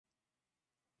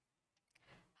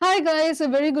Hi guys, a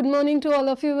very good morning to all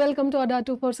of you. Welcome to ADA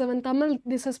 247 Tamil.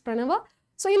 This is Pranawa.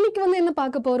 So இன்னைக்கு வந்து என்ன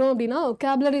பார்க்க போறோம் அப்படினா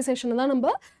vocabulary section தான்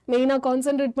நம்ம மெயினா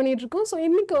கான்சென்ட்ரேட் பண்ணிட்டு இருக்கோம். So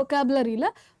இன்னைக்கு vocabularyல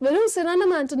வெறும்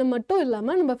synonym antonym மட்டும்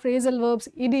இல்லாம நம்ம phrasal verbs,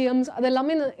 idioms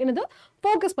அதெல்லாம் என்னது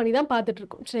ஃபோக்கஸ் பண்ணி தான் பார்த்துட்டு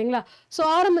இருக்கோம். சரிங்களா? So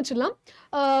ஆரம்பிச்சிடலாம்.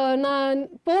 நான்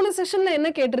போன செஷன்ல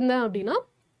என்ன கேட்டிருந்தேன் அப்படினா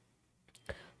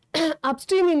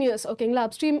abstemious ஓகேங்களா?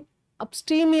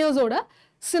 abstemious ஓட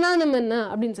synonym என்ன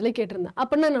அப்படினு சொல்லி கேட்டிருந்தேன்.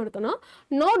 அப்ப என்ன அர்த்தம்னா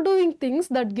not doing things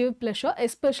that give pleasure,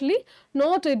 especially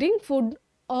not eating food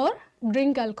or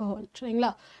drink alcohol. சரிங்களா?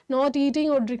 not eating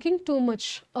or drinking too much.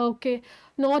 okay,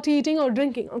 not eating or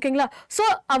drinking. ஓகேங்களா? so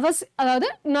அதாவது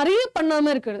நிறைய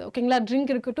பண்ணாம இருக்குது. ஓகேங்களா? drink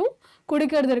இருக்கட்டும்,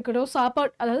 குடிக்கிறது இருக்கட்டும்,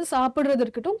 சாப்பிடுறது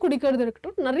இருக்கட்டும், குடிக்கிறது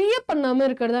இருக்கட்டும், நிறைய பண்ணாம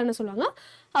இருக்கிறதா என்ன சொல்றாங்க?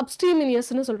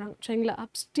 abstemious னு சொல்றாங்க. சரிங்களா?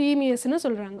 abstemious னு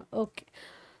சொல்றாங்க. ஓகே.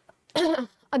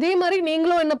 அதே மாதிரி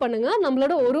நீங்களும் என்ன பண்ணுங்க,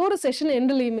 நம்மளோட ஒரு செஷன்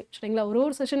எண்ட்லயுமே சரிங்களா,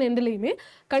 ஒரு செஷன் எண்ட்லயுமே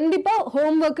கண்டிப்பா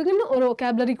ஹோம்ஒர்க்குன்னு ஒரு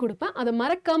vocabulary கொடுப்பேன். அதை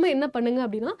மறக்காம என்ன பண்ணுங்க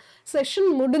அப்படின்னா செஷன்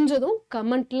முடிஞ்சதும்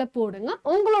கமெண்ட்ல போடுங்க.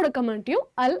 உங்களோட கமெண்ட்டையும்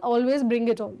I'll always bring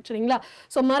it on. சரிங்களா?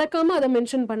 ஸோ மறக்காம அதை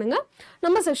மென்ஷன் பண்ணுங்க.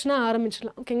 நம்ம செஷனை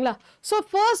ஆரம்பிச்சிடலாம். ஓகேங்களா? ஸோ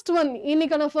ஃபர்ஸ்ட் ஒன்,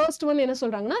 இன்னைக்கான ஃபர்ஸ்ட் ஒன் என்ன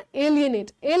சொல்றாங்கன்னா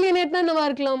alienate. alienate என்னவா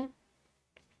இருக்கலாம்?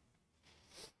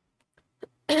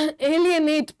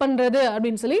 alienate பண்றது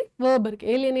அப்படின்னு சொல்லி verb இருக்கு.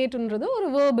 alienateன்றது ஒரு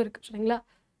verb இருக்கு. சரிங்களா?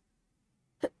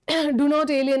 do not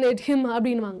alienate him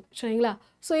அப்படின்வாங்க. சரிங்களா?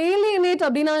 ஸோ alienate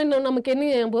அப்படின்னா நமக்கு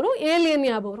என்ன ஞாபகம் வரும்? alien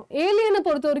ஞாபகம் வரும். alienனை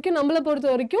பொறுத்த வரைக்கும், நம்மளை பொறுத்த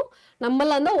வரைக்கும்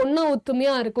நம்மளாம் தான் ஒன்னா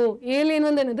ஒத்துமையா இருக்கும். alien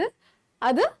வந்து என்னது?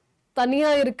 அது தனியா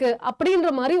இருக்கு அப்படின்ற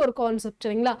மாதிரி ஒரு கான்செப்ட்.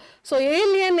 சரிங்களா? ஸோ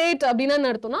alienate அப்படின்னா என்ன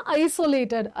அர்த்தம்னா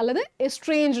isolated அல்லது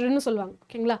estrangedன்னு சொல்லுவாங்க.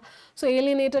 ஓகேங்களா? ஸோ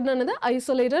alienated என்னது?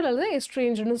 isolated அல்லது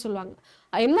estrangedன்னு சொல்லுவாங்க.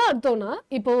 என்ன அர்த்தம்னா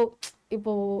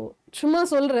இப்போ சும்மா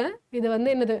சொல்றேன், இது வந்து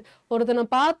என்னது, ஒருத்தனை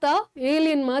பார்த்தா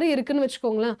ஏலியன் மாதிரி இருக்குன்னு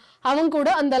வச்சுக்கோங்களேன், அவன் கூட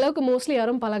அந்த அளவுக்கு மோஸ்ட்லி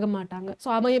யாரும் பழக மாட்டாங்க. ஸோ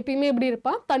அவன் எப்பயுமே எப்படி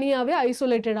இருப்பான்? தனியாவே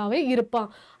ஐசோலேட்டடாவே இருப்பான்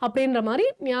அப்படின்ற மாதிரி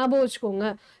ஞாபகம் வச்சுக்கோங்க.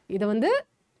 இதை வந்து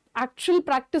ஆக்சுவல்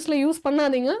ப்ராக்டிஸ்ல யூஸ்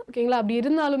பண்ணாதீங்க. ஓகேங்களா? அப்படி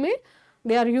இருந்தாலுமே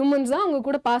தே ஆர் ஹியூமன்ஸ் தான், அவங்க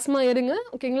கூட பாசமா இருங்க.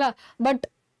 ஓகேங்களா? பட்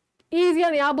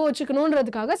ஈஸியா ஞாபகம்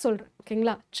வச்சுக்கணுன்றதுக்காக சொல்றேன்.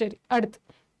 ஓகேங்களா? சரி,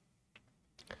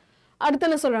 அடுத்து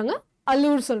என்ன சொல்றாங்க?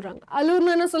 allure சொல்றாங்க. allure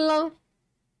என்ன சொல்லலாம்?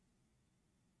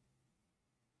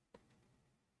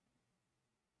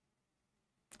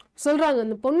 சொல்றாங்க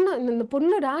இந்த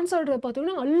பொண்ணு டான்ஸ் ஆடுறத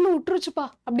பார்த்தோம்னா அள்ளு விட்டுருச்சுப்பா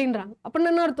அப்படின்றாங்க.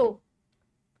 அப்படின்னு என்ன அர்த்தம்?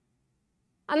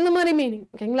 அந்த மாதிரி மீனிங்.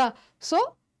 ஓகேங்களா? சோ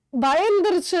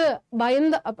பயந்துருச்சு,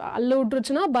 அள்ளு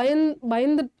விட்டுருச்சுன்னா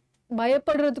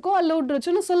பயப்படுறதுக்கோ அள்ளு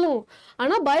விட்டுருச்சுன்னு சொல்லுவோம்.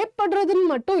 ஆனா பயப்படுறதுன்னு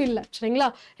மட்டும் இல்லை. சரிங்களா?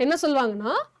 என்ன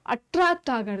சொல்லுவாங்கன்னா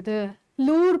அட்ராக்ட் ஆகிறது,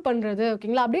 லூர் பண்றது.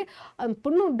 ஓகேங்களா? அப்படியே அந்த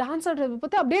பொண்ணு டான்ஸ் ஆடுறத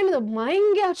பார்த்து அப்படியே என்னது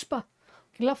மயங்கியாச்சுப்பா.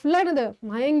 ஓகேங்களா? ஃபுல்லா என்னது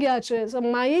மயங்கியாச்சு. ஸோ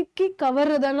மயக்கி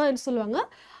கவர்றதுன்னா என்ன சொல்லுவாங்க?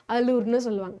 அலூர்னு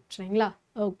சொல்லுவாங்க. சரிங்களா?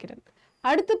 ஓகே.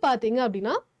 அடுத்து பாத்தீங்க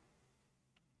அப்படின்னா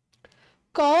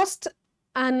cost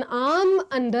an arm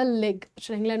and a leg.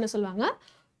 சரிங்களா? என்ன சொல்லுவாங்க?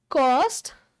 Cost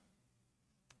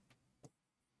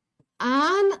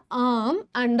an arm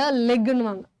and a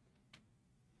legன்னுவாங்க.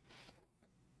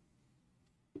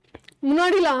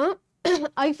 முன்னாடிலாம்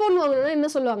ஐபோன் வாங்கணும்னா என்ன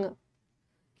சொல்லுவாங்க?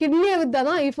 கிட்னியை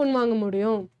வித்தாதான் ஐபோன் வாங்க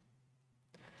முடியும்.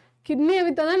 கிட்னியை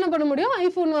வித்தாதான் என்ன பண்ண முடியும்?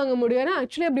 ஐபோன் வாங்க முடியும். ஏன்னா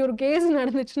ஆக்சுவலி அப்படி ஒரு கேஸ்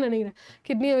நடந்துச்சுன்னு நினைக்கிறேன்.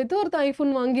 கிட்னியை வித்து ஒருத்தர்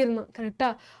ஐபோன் வாங்கியிருந்தான். கரெக்டா?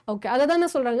 ஓகே. அதை தானே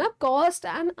சொல்றாங்க cost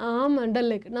and arm and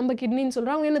leg. நம்ம கிட்னின்னு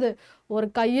சொல்றாங்க என்னது? ஒரு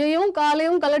கையையும்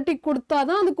காலையும் கலட்டி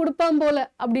கொடுத்தாதான் அது கொடுப்பான் போல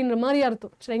அப்படின்ற மாதிரி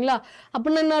அர்த்தம். சரிங்களா?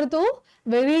 அப்படின்னு என்ன அர்த்தம்?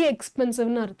 வெரி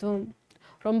எக்ஸ்பென்சிவ்னு அர்த்தம்.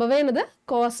 ரொம்பவே என்னது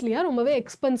காஸ்ட்லியா, ரொம்பவே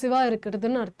எக்ஸ்பென்சிவா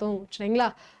இருக்கிறதுன்னு அர்த்தம். சரிங்களா?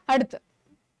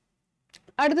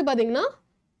 அடுத்து பாத்தீங்கன்னா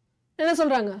என்ன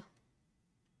சொல்றாங்க?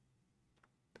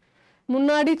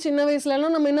 முன்னாடி சின்ன வயசுல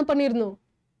எல்லாம் நம்ம என்ன பண்ணிருந்தோம்?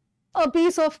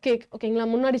 Piece of cake. ஓகேங்களா?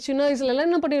 முன்னாடி சின்ன வயசுல எல்லாம்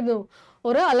என்ன பண்ணிருந்தோம்?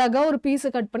 ஒரு அழகா ஒரு பீஸை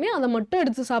கட் பண்ணி அதை மட்டும்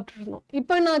எடுத்து சாப்பிட்டு இருந்தோம்.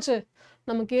 இப்ப என்னாச்சு?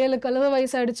 நமக்கு 7 கழுவ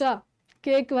வயசாயிடுச்சா,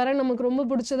 கேக் வர நமக்கு ரொம்ப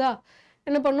பிடிச்சதா,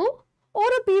 என்ன பண்ணும்?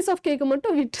 ஒரு பீஸ் ஆஃப் கேக்கை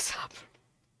மட்டும் விட்டு சாப்பிடும்.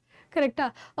 கரெக்டா?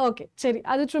 ஓகே. சரி,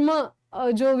 அது சும்மா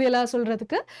ஜோவியலா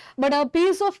சொல்றதுக்கு. பட்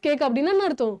பீஸ் ஆஃப் கேக் அப்படின்னா என்ன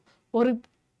அர்த்தம்?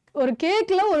 ஒரு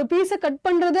கேக்ல ஒரு பீஸை கட்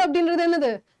பண்றது அப்படின்றது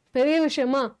என்னது பெரிய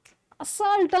விஷயமா?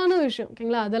 அசால்ட்டான விஷயம்.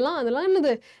 ஓகேங்களா? அதெல்லாம்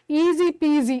என்னது ஈஸி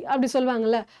பீஸி அப்படி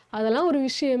சொல்லுவாங்கல்ல, அதெல்லாம் ஒரு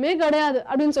விஷயமே கிடையாது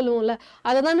அப்படின்னு சொல்லுவோம்ல,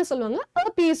 அதை தானே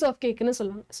சொல்லுவாங்க பீஸ் ஆஃப் கேக்னு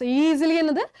சொல்லுவாங்க. ஸோ ஈஸிலி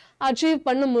என்னது அச்சீவ்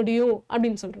பண்ண முடியும்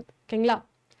அப்படின்னு சொல்றது. ஓகேங்களா?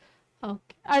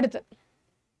 ஓகே. அடுத்து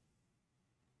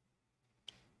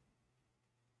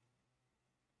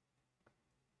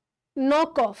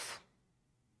knock off.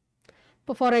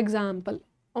 இப்போ ஃபார் எக்ஸாம்பிள்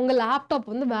உங்க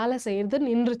லேப்டாப் வந்து வேலை செய்யறது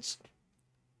நின்றுச்சு.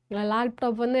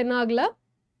 லேப்டாப் வந்து என்ன ஆகல?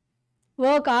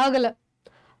 ஒர்க் ஆகல.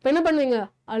 இப்போ என்ன பண்ணுவீங்க,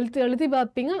 அழுத்தி அழுத்தி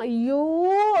பார்ப்பீங்க, ஐயோ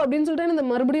அப்படின்னு சொல்லிட்டு இந்த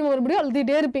மறுபடியும்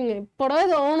அழுத்திட்டே இருப்பீங்க, இப்போடா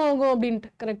இது ஆன் ஆகும் அப்படின்ட்டு.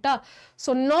 கரெக்டா?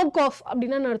 ஸோ நாக் ஆஃப்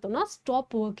அப்படின்னா என்ன அர்த்தம்னா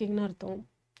ஸ்டாப் ஒர்க்கிங்னு அர்த்தம்.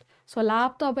 ஸோ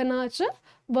லேப்டாப் என்ன ஆச்சு,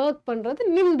 ஒர்க் பண்ணுறது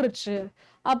நின்றுச்சு.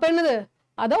 அப்போ என்னது,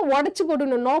 அதான் உடச்சி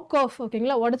போட்டுணும், நாக் ஆஃப்.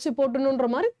 ஓகேங்களா? உடச்சி போட்டணுன்ற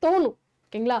மாதிரி தோணும்.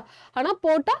 ஓகேங்களா? ஆனால்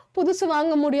போட்டால் புதுசு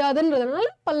வாங்க முடியாதுன்றதுனால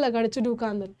பல்ல கடிச்சிட்டு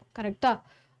உட்காந்துருப்போம். கரெக்டா?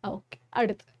 ஓகே.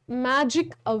 அடுத்து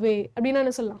மேஜிக் அவே அப்படின்னா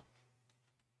என்ன சொல்லலாம்?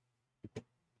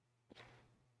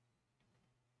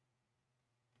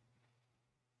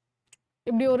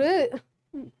 இப்படி ஒரு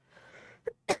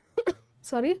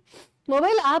சாரி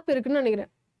மொபைல் ஆப் இருக்குன்னு நினைக்கிறேன்,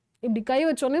 இப்படி கை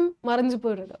வச்சோடனே மறைஞ்சு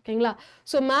போயிடுறது. ஓகேங்களா?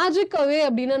 ஸோ மேஜிக் அவே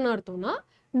அப்படின்னு என்ன அர்த்தம்னா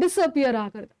டிஸ்அப்பியர்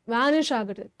ஆகிறது, வேனிஷ்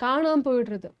ஆகுறது, காணாமல்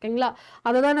போயிடுறது. ஓகேங்களா?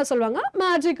 அதை தான் என்ன சொல்லுவாங்க,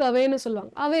 மேஜிக் அவேன்னு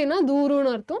சொல்லுவாங்க. அவேனா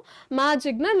தூரம்னு அர்த்தம்,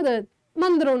 மேஜிக்னா இந்த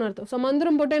மந்திரம்னு அர்த்தம். ஸோ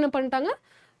மந்திரம் போட்டு என்ன பண்ணிட்டாங்க,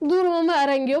 தூரமாக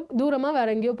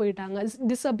வேற எங்கேயோ போயிட்டாங்க,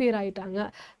 டிஸ்அப்பியர் ஆயிட்டாங்க,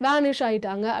 வேனிஷ்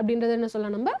ஆயிட்டாங்க அப்படின்றத என்ன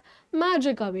சொல்லலாம், நம்ம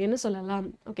மேஜிக் அவேன்னு சொல்லலாம்.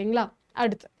 ஓகேங்களா?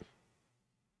 அடுத்து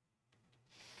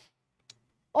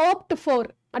ஆப்ட் ஃபார்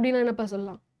அப்படின்னா என்னப்பா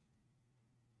சொல்லலாம்?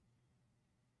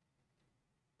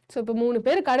 ஸோ இப்போ 3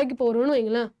 பேர் கடைக்கு போகிறோன்னு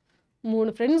வைங்களேன்,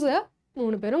 3 ஃப்ரெண்ட்ஸு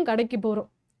 3 பேரும் கடைக்கு போகிறோம்.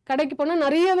 கடைக்கு போனால்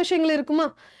நிறைய விஷயங்கள் இருக்குமா,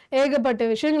 ஏகப்பட்ட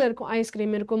விஷயங்கள் இருக்கும்.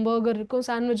 ஐஸ்கிரீம் இருக்கும், பர்கர் இருக்கும்,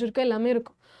 சாண்ட்விச் இருக்கும், எல்லாமே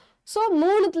இருக்கும். ஸோ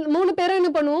 3 பேரும்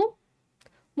என்ன பண்ணுவோம்,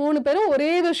 3 பேரும் ஒரே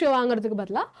விஷயம் வாங்குறதுக்கு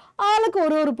பதிலாக ஆளுக்கு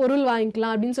ஒரு பொருள்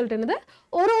வாங்கிக்கலாம் அப்படின்னு சொல்லிட்டு என்னது,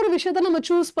 ஒரு விஷயத்த நம்ம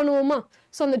சூஸ் பண்ணுவோமா.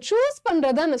 ஸோ அந்த சூஸ்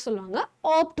பண்ணுறதா என்ன சொல்லுவாங்க,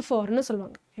 ஆப்ட் ஃபார்னு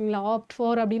சொல்லுவாங்க. சரிங்களா? ஆப்ட்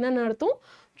ஃபார் அப்படின்னா என்ன அர்த்தம்,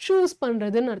 சூஸ்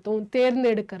பண்ணுறதுன்னு அர்த்தம்,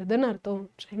 தேர்ந்தெடுக்கிறதுன்னு அர்த்தம்.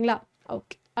 சரிங்களா?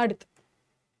 ஓகே. அடுத்து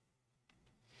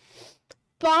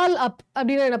பால் அப்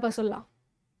அப்படின்னா என்னப்பா சொல்லலாம்?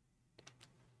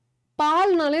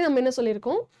 பால்னாலே நம்ம என்ன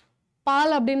சொல்லியிருக்கோம்,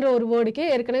 பால் அப்படின்ற ஒரு வேர்டுக்கே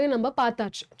ஏற்கனவே நம்ம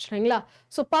பார்த்தாச்சு. சரிங்களா?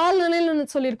 ஸோ பால்னாலே என்ன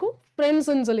சொல்லியிருக்கோம்,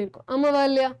 ஃப்ரெண்ட்ஸ்ன்னு சொல்லியிருக்கோம். ஆமாவா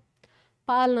இல்லையா?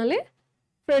 பால்னாலே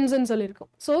ஃப்ரெண்ட்ஸ்ன்னு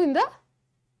சொல்லியிருக்கோம். ஸோ இந்த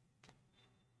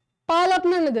பால்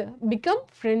அப்னா என்னது, பிகம்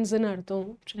ஃப்ரெண்ட்ஸ்ன்னு அர்த்தம்.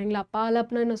 சரிங்களா? பால்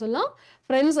அப்னா என்ன சொல்லலாம்,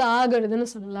 ஃப்ரெண்ட்ஸ் ஆகிறதுன்னு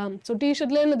சொல்லலாம். ஸோ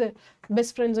டிஷர்ட்ல என்னது,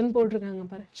 பெஸ்ட் ஃப்ரெண்ட்ஸ்ன்னு போட்டிருக்காங்க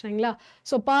பாரு. சரிங்களா?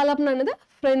 ஸோ பால் அப்னா என்னது,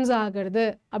 ஃப்ரெண்ட்ஸ் ஆகிறது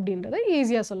அப்படின்றத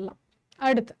ஈஸியாக சொல்லலாம்.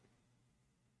 அடுத்து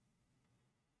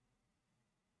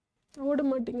ஓட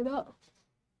மாட்டேங்குதா,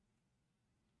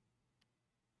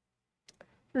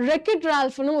 ரெக்கெட்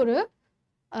ரால்ஃப்னு ஒரு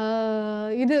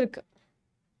இது இருக்கு,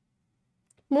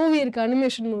 மூவி இருக்கு,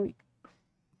 அனிமேஷன் மூவி.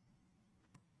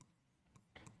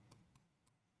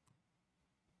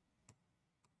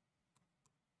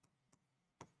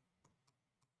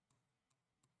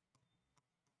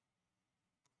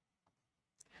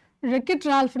 ரெக்கெட்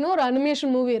ரால்ஃப்னு ஒரு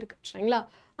அனிமேஷன் மூவி இருக்கு. சரிங்களா?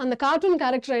 அந்த கார்ட்டூன்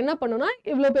கேரக்டர் என்ன பண்ணுன்னா,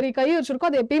 இவ்வளோ பெரிய கை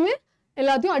வச்சிருக்கோம், அது எப்பயுமே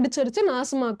எல்லாத்தையும் அடிச்சடிச்சு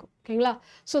நாசமாக்கும். ஓகேங்களா?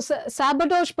 ஸோ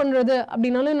சாபட்டாஜ் பண்ணுறது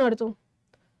அப்படின்னாலும் என்ன அர்த்தம்,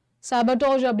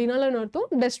 சாபட்டாஜ் அப்படின்னாலும் என்ன அர்த்தம்,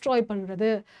 டெஸ்ட்ராய் பண்ணுறது.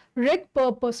 ரெக்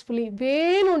பர்பஸ்ஃபுல்லி,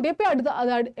 வேணும்டே போய்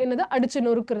என்னது அடிச்சு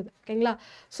நொறுக்கிறது. ஓகேங்களா?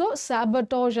 ஸோ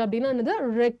சாபட்டாஜ் அப்படின்னா என்னது,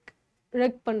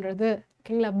 ரெக் பண்ணுறது.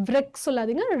 ஓகேங்களா? ரெக்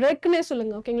சொல்லாதீங்க, ரெக்னே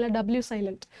சொல்லுங்க. ஓகேங்களா? W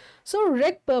silent. ஸோ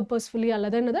ரெக் பர்பஸ்ஃபுல்லி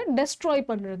அல்லது என்னது டெஸ்ட்ராய்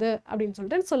பண்ணுறது அப்படின்னு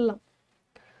சொல்லிட்டு சொல்லலாம்.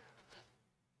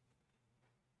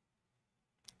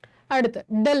 அடுத்து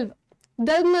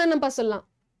டெல்வ்னா என்னப்பா சொல்லலாம்,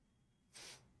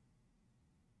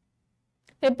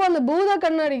 எப்போ அந்த பூத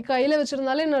கண்ணாடி கையில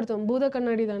வச்சிருந்தாலே என்ன அர்த்தம், பூத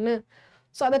கண்ணாடி தானே.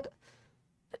 ஸோ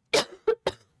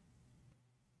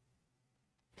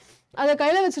அதை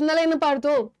கையில வச்சிருந்தாலே என்னப்பா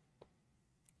அர்த்தம்,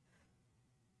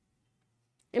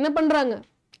 என்ன பண்றாங்க,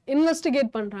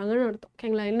 இன்வெஸ்டிகேட் பண்றாங்கன்னு அர்த்தம்.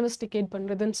 ஓகேங்களா? இன்வெஸ்டிகேட்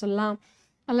பண்றதுன்னு சொல்லலாம்,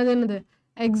 அல்லது என்னது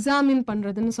எக்ஸாமின்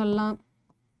பண்றதுன்னு சொல்லலாம்.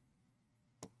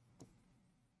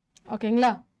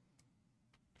 ஓகேங்களா?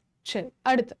 சரி.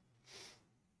 அடுத்து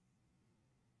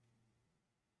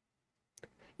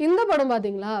இந்த படம்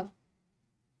பாத்தீங்களா,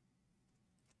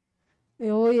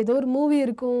 ஐயோ ஏதோ ஒரு மூவி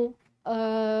இருக்கும்,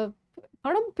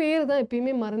 படம் பேர் தான்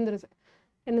எப்பயுமே மறந்துடுது.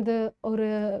 என்னது, ஒரு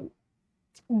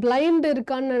பிளைண்ட்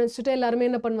இருக்கான்னு நினச்சிட்டு எல்லாருமே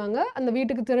என்ன பண்ணுவாங்க, அந்த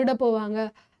வீட்டுக்கு திருட போவாங்க.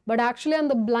 பட் ஆக்சுவலி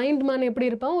அந்த பிளைண்ட் மேன் எப்படி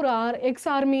இருப்பான், ஒரு எக்ஸ்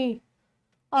ஆர்மி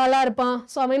ஆளாக இருப்பான்.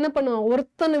 ஸோ அவன் என்ன பண்ணுவான்,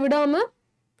 ஒருத்தனை விடாமல்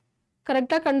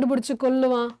கரெக்டாக கண்டுபிடிச்சி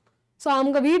கொல்லுவான். ஸோ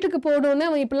அவங்க வீட்டுக்கு போனோடனே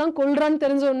அவன் இப்படிலாம் கொல்றான்னு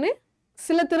தெரிஞ்சோடனே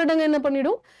சில திருடங்க என்ன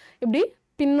பண்ணிடும், இப்படி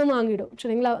பின்னு வாங்கிடும்.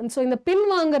 சரிங்களா? ஸோ இந்த பின்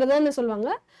வாங்குறதா என்ன சொல்லுவாங்க,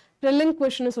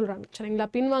 ரெலிங்க்விஷ்னு சொல்கிறாங்க. சரிங்களா?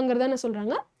 பின் வாங்குறதா என்ன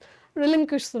சொல்கிறாங்க,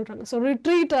 ரிலிங்க்விஷ் சொல்கிறாங்க. ஸோ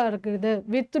ரிட்ரீட்டாக இருக்கிறது,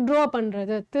 வித்ட்ரா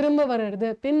பண்ணுறது, திரும்ப வர்றது,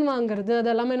 பின் வாங்குறது,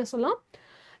 அதெல்லாமே என்ன சொல்லலாம்,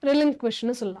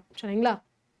 ரிலிங்க்விஷ்னு சொல்லலாம். சரிங்களா?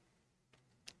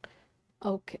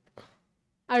 ஓகே.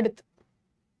 அடுத்து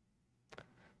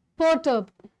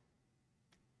பர்டர்ப்.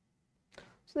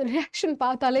 ரியாக்ஷன்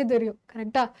பார்த்தாலே தெரியும்.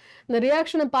 கரெக்டா? இந்த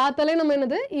ரியாக்ஷனை பார்த்தாலே நம்ம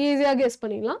என்னது ஈஸியாக கெஸ்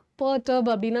பண்ணிடலாம். பர்டர்ப்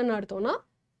அப்படின்னா என்ன அர்த்தம்னா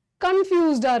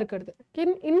கன்ஃபியூஸ்டா இருக்கிறது.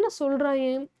 என்ன சொல்றாங்க,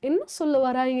 என்ன சொல்ல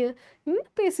வராங்க, என்ன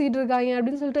பேசிட்டு இருக்காங்க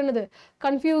அப்படின்னு சொல்லிட்டு என்னது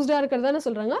கன்ஃபியூஸ்டா இருக்கிறது என்ன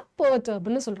சொல்றாங்க,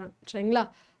 பெர்டர்ப்னு சொல்றாங்க. சரிங்களா?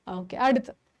 ஓகே,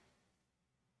 அடுத்து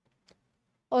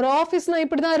ஒரு ஆஃபீஸ்னா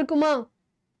இப்படிதான் இருக்குமா?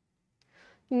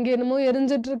 இங்க என்னமோ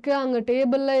எரிஞ்சிட்டு இருக்கு, அங்க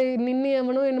டேபிள்ல நின்று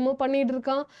எவனோ என்னமோ பண்ணிட்டு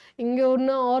இருக்கான், இங்க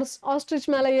ஒன்று ஆஸ்ட்ரிச்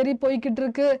மேல ஏறி போய்கிட்டு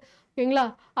இருக்கு. ஓகேங்களா?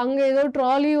 அங்க ஏதோ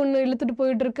ட்ராலி ஒன்று இழுத்துட்டு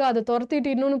போயிட்டு இருக்கு, அதை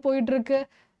துரத்திட்டு இன்னொன்னு போயிட்டு இருக்கு.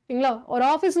 ஓகேங்களா? ஒரு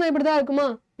ஆஃபீஸ்னா இப்படிதான் இருக்குமா?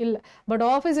 இல்ல. பட்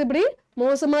ஆஃபீஸ் எப்படி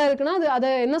மோசமா இருக்குன்னா அதை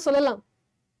என்ன சொல்லலாம்,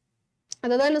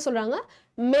 அதான் என்ன சொல்றாங்க,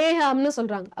 மேஹாம்னு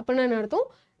சொல்றாங்க. அப்படின்னா என்ன அர்த்தம்,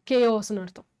 கேஓஸ்னு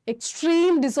அர்த்தம்,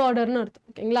 எக்ஸ்ட்ரீம் டிசார்டர்னு அர்த்தம்.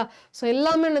 ஓகேங்களா? ஸோ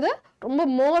எல்லாமே என்னது ரொம்ப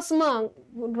மோசமா,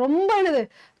 ரொம்ப என்னது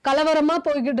கலவரமா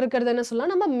போய்கிட்டு இருக்கிறது என்ன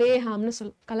சொல்லலாம், நம்ம மேஹாம்னு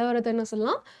சொல்லலாம். கலவரத்தை என்ன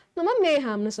சொல்லலாம், நம்ம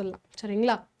மேஹாம்னு சொல்லலாம்.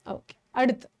 சரிங்களா? ஓகே,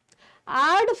 அடுத்து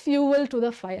add fuel to the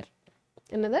fire.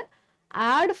 என்னது,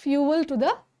 add fuel to the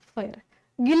fire.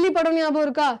 கில்லி படம் ஞாபகம்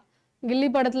இருக்கா? கில்லி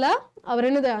படத்துல அவர்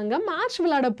என்னது அங்க மேட்ச்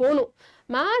விளையாட போகணும்,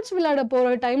 மேட்ச் விளையாட போற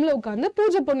டைம்ல உட்காந்து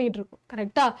பூஜை பண்ணிட்டு இருக்கும்.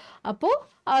 கரெக்டா? அப்போ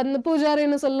அந்த பூஜாரி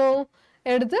என்ன சொல்லும்,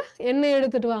 எடுத்து எண்ணெய்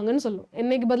எடுத்துட்டு வாங்கன்னு சொல்லும்.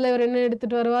 எண்ணெய்க்கு பதிலாக இவர் எண்ணெய்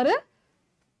எடுத்துட்டு வருவாரு,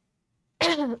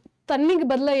 தண்ணிக்கு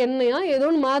பதிலாக எண்ணெயா ஏதோ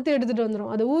ஒன்று மாற்றி எடுத்துட்டு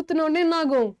வந்துடும். அதை ஊற்றின உடனே என்ன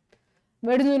ஆகும்,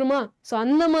 வெடிஞ்சிருமா? ஸோ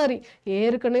அந்த மாதிரி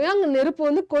ஏற்கனவே அங்கே நெருப்பு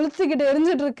வந்து கொளுத்திக்கிட்டு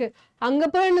எரிஞ்சிட்டு இருக்கு, அங்கே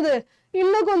போய் என்னது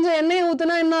இன்னும் கொஞ்சம் எண்ணெயை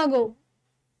ஊற்றினா என்ன ஆகும்,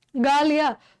 காலியா?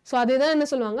 ஸோ அதே தான் என்ன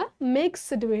சொல்லுவாங்க, மேக்ஸ்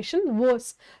சிச்சுவேஷன் worse.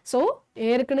 ஸோ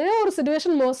ஏற்கனவே ஒரு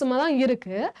சிச்சுவேஷன் மோசமாக தான்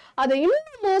இருக்கு, அதை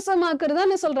இன்னும் மோசமாக்குறதா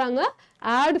என்ன சொல்றாங்க,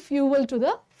 ஆட் ஃபியூவல் டு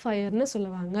த ஃபயர்னு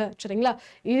சொல்லுவாங்க. சரிங்களா?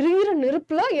 எரியிற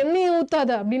நெருப்புல எண்ணெயை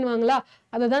ஊத்தாத அப்படின்வாங்களா,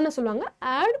 அதை தான் என்ன சொல்லுவாங்க,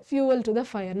 ஆட் ஃபியூவல் டு த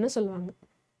ஃபயர்னு சொல்லுவாங்க.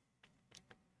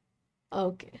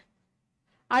 ஓகே,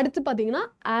 அடுத்து பார்த்தீங்கன்னா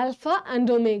ஆல்ஃபா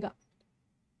அண்ட் ஒமேகா.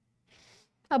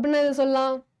 அப்படின்னா இதை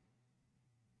சொல்லலாம்,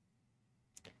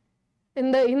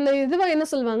 இந்த இந்த இதுவா என்ன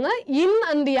சொல்லுவாங்க, இன்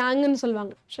அண்ட் யாங்னு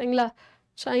சொல்லுவாங்க. சரிங்களா?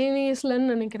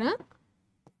 சைனீஸ்லன்னு நினைக்கிறேன்.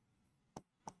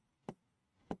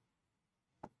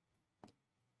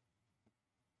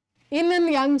 இன்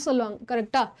அண்ட் யாங் சொல்லுவாங்க.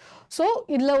 கரெக்டா? ஸோ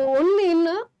இதுல ஒன்று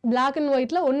இன்னு பிளாக் அண்ட்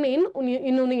ஒயிட்ல ஒன்று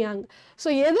இன்னொன்று யாங். ஸோ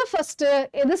எது ஃபர்ஸ்ட்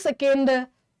எது செகண்ட்,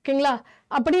 ஓகேங்களா,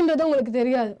 அப்படின்றது உங்களுக்கு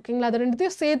தெரியாது. ஓகேங்களா? அது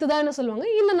ரெண்டுத்தையும் சேர்த்து தான் என்ன சொல்லுவாங்க,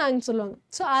 இன் அண்ட் யாங் சொல்லுவாங்க.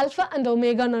 ஸோ ஆல்ஃபா அண்ட்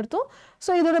ஒமேகான்னு அர்த்தம்.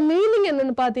 ஸோ இதோட மீனிங்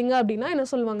என்னன்னு பார்த்தீங்க அப்படின்னா என்ன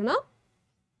சொல்லுவாங்கன்னா,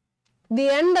 the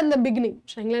end and the beginning.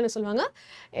 சரிங்களா? என்ன சொல்லுவாங்க,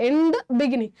 எண்ட்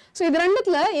பிகினிங். ஸோ இது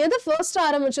ரெண்டுத்துல எது ஃபர்ஸ்ட்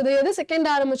ஆரம்பிச்சது எது செகண்ட்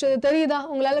ஆரம்பிச்சது தெரியுதா,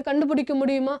 உங்களால கண்டுபிடிக்க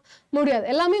முடியுமா? முடியாது.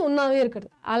 எல்லாமே ஒன்னாவே இருக்கிறது.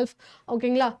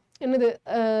 ஓகேங்களா? என்னது,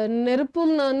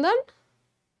 நெருப்பும் நான் தான்,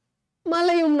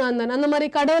 மலையும் நான் தான். அந்த மாதிரி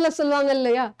கடவுளை சொல்லுவாங்க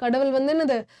இல்லையா, கடவுள் வந்து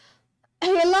என்னது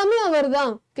எல்லாமே அவர்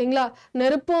தான். ஓகேங்களா?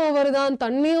 நெருப்பும் அவர் தான்,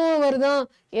 தண்ணியும் அவர் தான்,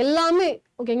 எல்லாமே.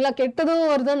 ஓகேங்களா? கெட்டதும்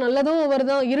அவர் தான், நல்லதும் அவர்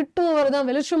தான், இருட்டும் அவர் தான்,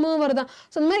 வெளிச்சமும் அவர் தான்.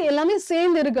 ஸோ இந்த மாதிரி எல்லாமே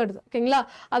சேர்ந்து இருக்கிறது. ஓகேங்களா?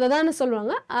 அதை தான்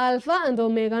சொல்லுவாங்க ஆல்ஃபா அண்ட்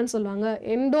ஒமேகான்னு சொல்லுவாங்க.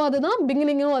 எண்டும் அதுதான்,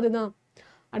 பிகினிங்கும் அதுதான்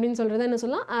அப்படின்னு சொல்றது என்ன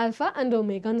சொல்லலாம், ஆல்ஃபா அண்ட்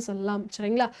ஒமேகான்னு சொல்லலாம்.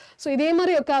 சரிங்களா? ஸோ இதே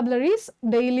மாதிரி ஒகாபுலரிஸ்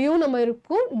டெய்லியும் நம்ம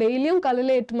இருக்கும். டெய்லியும்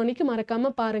காலையில் 8 மணிக்கு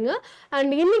மறக்காம பாருங்க.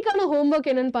 அண்ட் இன்னைக்கான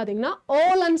ஹோம்ஒர்க் என்னன்னு பார்த்தீங்கன்னா,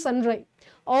 all and சன்ரை.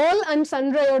 All and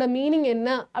சன்ரையோட meaning என்ன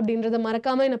அப்படின்றத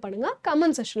மறக்காம என்ன பண்ணுங்க,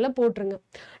 கமெண்ட் செஷன்ல போட்டுருங்க.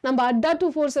 நம்ம அட்டா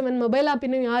 247 மொபைல் ஆப்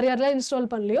இன்னும் யார் யாரெல்லாம் இன்ஸ்டால்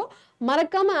பண்ணலையோ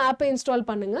மறக்காம ஆப்பை இன்ஸ்டால்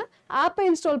பண்ணுங்க. ஆப்பை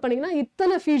இன்ஸ்டால் பண்ணீங்கன்னா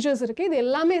இத்தனை ஃபீச்சர்ஸ் இருக்கு, இது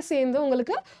எல்லாமே சேர்ந்து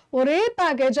உங்களுக்கு ஒரே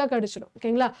பேக்கேஜா கிடைச்சிடும்.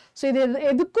 ஓகேங்களா? ஸோ இது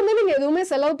எதுக்குமே நீங்க எதுவுமே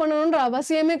செலவு பண்ணணுன்ற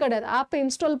அவசியமே கிடையாது. ஆப்பை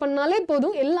இன்ஸ்டால் பண்ணாலே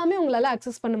போதும், எல்லாமே உங்களால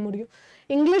அக்சஸ் பண்ண முடியும்.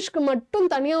 இங்கிலீஷ்க்கு மட்டும்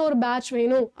தனியா ஒரு பேட்ச்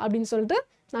வேணும் அப்படின்னு சொல்லிட்டு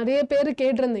நிறைய பேர்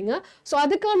கேட்டிருந்தீங்க. ஸோ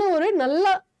அதுக்கான ஒரு நல்ல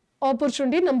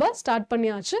ஆப்பர்ச்சுனிட்டி நம்ம ஸ்டார்ட்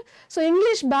பண்ணியாச்சு. ஸோ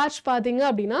இங்கிலீஷ் பேட்ச் பார்த்தீங்க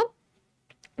அப்படின்னா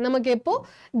நமக்கு எப்போ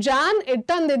ஜான்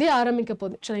 8ஆம் தேதி ஆரம்பிக்க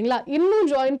போகுது. சரிங்களா? இன்னும்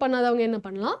ஜாயின் பண்ணாதவங்க என்ன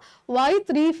பண்ணலாம்,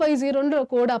 Y350ன்ற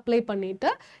கோட் அப்ளை பண்ணிட்டு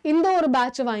இந்த ஒரு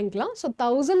பேட்ச் வாங்கிக்கலாம். ஸோ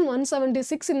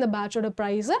 1176 இந்த பேட்சோட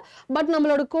ப்ரைஸ். பட்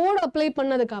நம்மளோட கோட் அப்ளை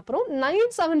பண்ணதுக்கு அப்புறம்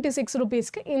 976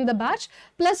 ருபீஸ்க்கு இந்த பேட்ச்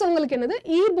பிளஸ் உங்களுக்கு என்னது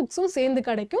இ புக்ஸும் சேர்ந்து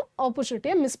கிடைக்கும்.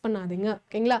 ஆப்பர்ச்சுனிட்டியை மிஸ் பண்ணாதீங்க.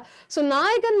 ஓகேங்களா? ஸோ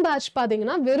நாயகன் பேட்ச்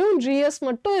பார்த்தீங்கன்னா வெறும் ஜிஎஸ்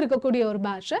மட்டும் இருக்கக்கூடிய ஒரு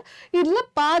பேட்ச். இதில்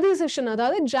பாதி செஷன்,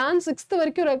 அதாவது ஜான் 6th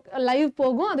வரைக்கும் லைவ்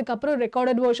போகும், அதுக்கப்புறம்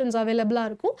ரெக்கார்டட் வெர்ஷன்ஸ் அவைலபிளா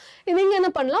இருக்கும். நீங்க என்ன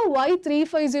பண்ணலாம்,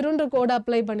 Y350ன்ற கோட்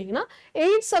அப்ளை பண்ணீங்கன்னா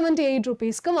 878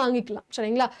 ருபீஸ்க்கு வாங்கிக்கலாம்.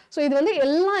 சரிங்களா? ஸோ இது வந்து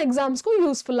எல்லா எக்ஸாம்ஸ்க்கும்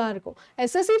யூஸ்ஃபுல்லா இருக்கும்.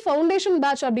 எஸ்எஸ்சி ஃபவுண்டேஷன்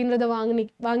பேட்ச் அப்படின்றத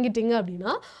வாங்கிட்டீங்க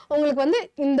அப்படின்னா உங்களுக்கு வந்து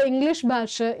இந்த இங்கிலீஷ்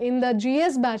பேட்ச், இந்த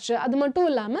ஜிஎஸ் பேட்ச், அது மட்டும்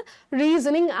இல்லாம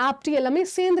ரீசனிங், ஆப்டி எல்லாமே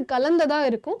சேர்ந்து கலந்ததா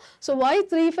இருக்கும். ஸோ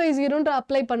Y350ன்ற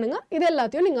அப்ளை பண்ணுங்க, இது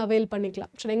எல்லாத்தையும் நீங்க அவைல்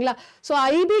பண்ணிக்கலாம். சரிங்களா? ஸோ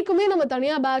ஐபிக்குமே நம்ம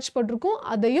தனியா பேட்ச் போட்டிருக்கோம்,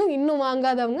 அதையும் இன்னும்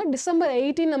வாங்காதவங்க டிசம்பர்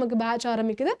 18 நமக்கு பேட்ச் ஆரம்பிக்குது.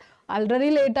 கிடைக்குது. ஆல்ரெடி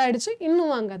லேட் ஆயிடுச்சு,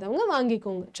 இன்னும் வாங்காதவங்க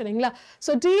வாங்கிக்கோங்க சரிங்களா.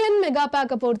 ஸோ டிஎன் மெகா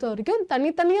பேக்கை பொறுத்த வரைக்கும்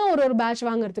தனித்தனியாக ஒரு பேட்ச்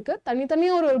வாங்குறதுக்கு,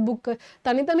 தனித்தனியாக ஒரு புக்கு,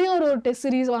 தனித்தனியாக ஒரு டெஸ்ட்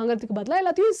சீரீஸ் வாங்குறதுக்கு பதிலாக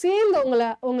எல்லாத்தையும் சேர்ந்து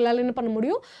உங்களால் என்ன பண்ண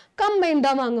முடியும்,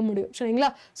 கம்பைண்டாக வாங்க முடியும் சரிங்களா.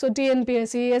 So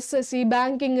TNPSC, SSC,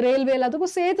 banking, railway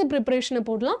எல்லாத்துக்கும் சேர்த்து ப்ரிப்பரேஷனை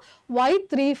போடலாம்.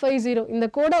 Y350 இந்த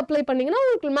கோடை அப்ளை பண்ணிங்கன்னா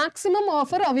உங்களுக்கு மேக்ஸிமம்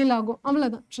ஆஃபர் அவைல் ஆகும்.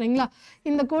 அவ்வளோதான் சரிங்களா.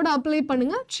 இந்த கோடை அப்ளை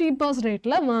பண்ணுங்கள், சீப்பஸ்ட்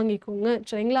ரேட்டில் வாங்கிக்கோங்க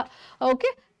சரிங்களா.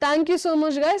 Okay, thank you so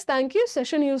much guys. Thank you.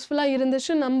 Session useful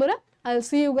இருந்துச்சு நம்புறேன். I'll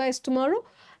see you guys tomorrow.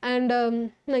 And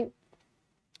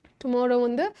tomorrow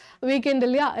வந்து weekend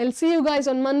இல்லையா, I'll see you guys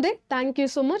on Monday. Thank you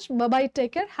so much. Bye bye.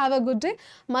 Take care. Have a good day.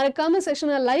 மறக்காம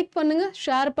செஷனை like பண்ணுங்க,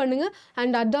 share பண்ணுங்க.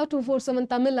 And அட்டா 247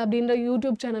 தமிழ் அப்படின்ற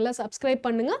YouTube சேனலை subscribe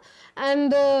பண்ணுங்க.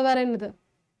 And வேற என்னது,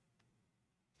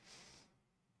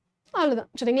 அவ்வளோதான்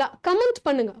சரிங்களா. கமெண்ட்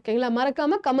பண்ணுங்க ஓகேங்களா.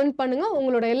 மறக்காம கமெண்ட் பண்ணுங்க.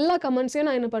 உங்களோட எல்லா கமெண்ட்ஸையும்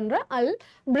நான் என்ன பண்றேன், I'll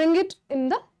bring it in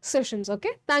the sessions.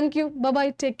 Okay, thank you. Bye bye.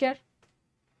 Take care.